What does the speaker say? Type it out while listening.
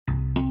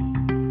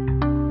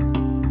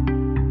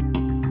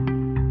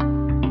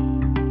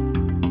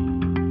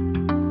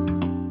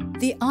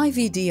The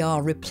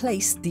IVDR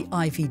replaced the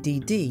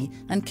IVDD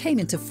and came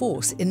into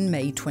force in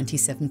May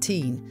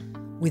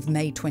 2017, with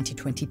May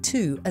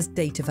 2022 as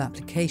date of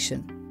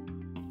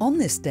application. On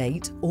this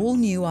date, all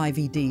new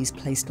IVDs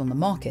placed on the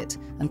market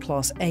and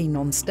Class A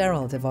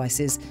non-sterile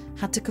devices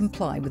had to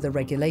comply with the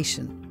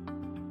regulation.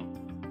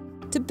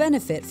 To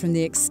benefit from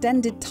the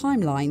extended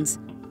timelines,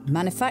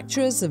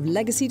 manufacturers of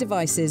legacy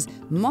devices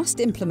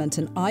must implement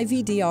an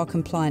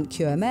IVDR-compliant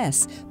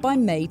QMS by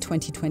May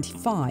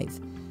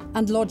 2025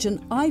 and lodge an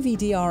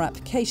IVDR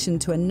application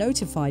to a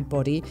notified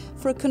body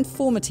for a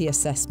conformity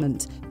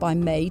assessment by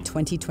May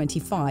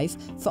 2025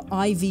 for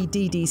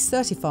IVDD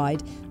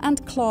certified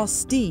and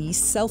Class D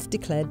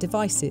self-declared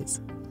devices,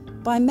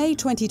 by May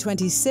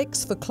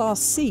 2026 for Class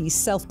C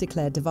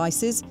self-declared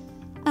devices,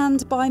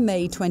 and by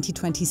May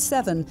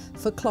 2027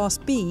 for Class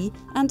B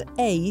and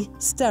A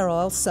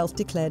sterile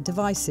self-declared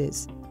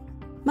devices.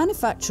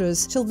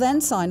 Manufacturers shall then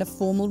sign a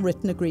formal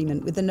written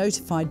agreement with the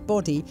notified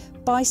body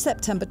by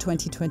September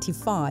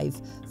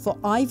 2025 for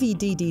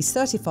IVDD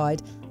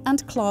certified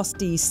and Class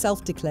D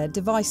self-declared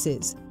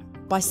devices,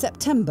 by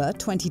September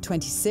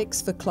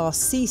 2026 for Class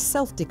C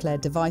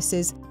self-declared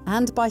devices,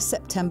 and by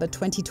September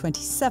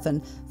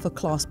 2027 for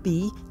Class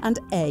B and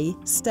A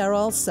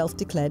sterile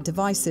self-declared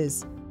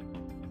devices.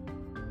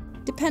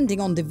 Depending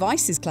on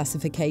devices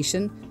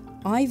classification,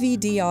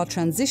 IVDR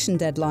transition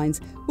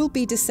deadlines will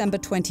be December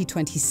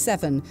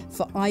 2027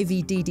 for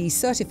IVDD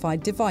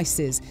certified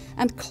devices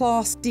and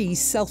Class D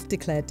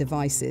self-declared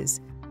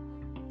devices,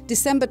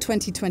 December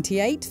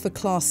 2028 for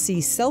Class C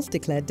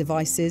self-declared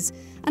devices,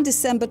 and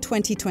December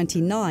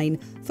 2029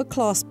 for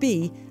Class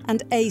B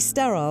and A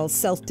sterile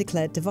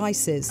self-declared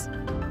devices.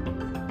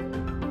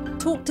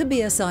 Talk to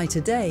BSI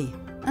today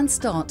and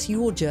start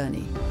your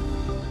journey.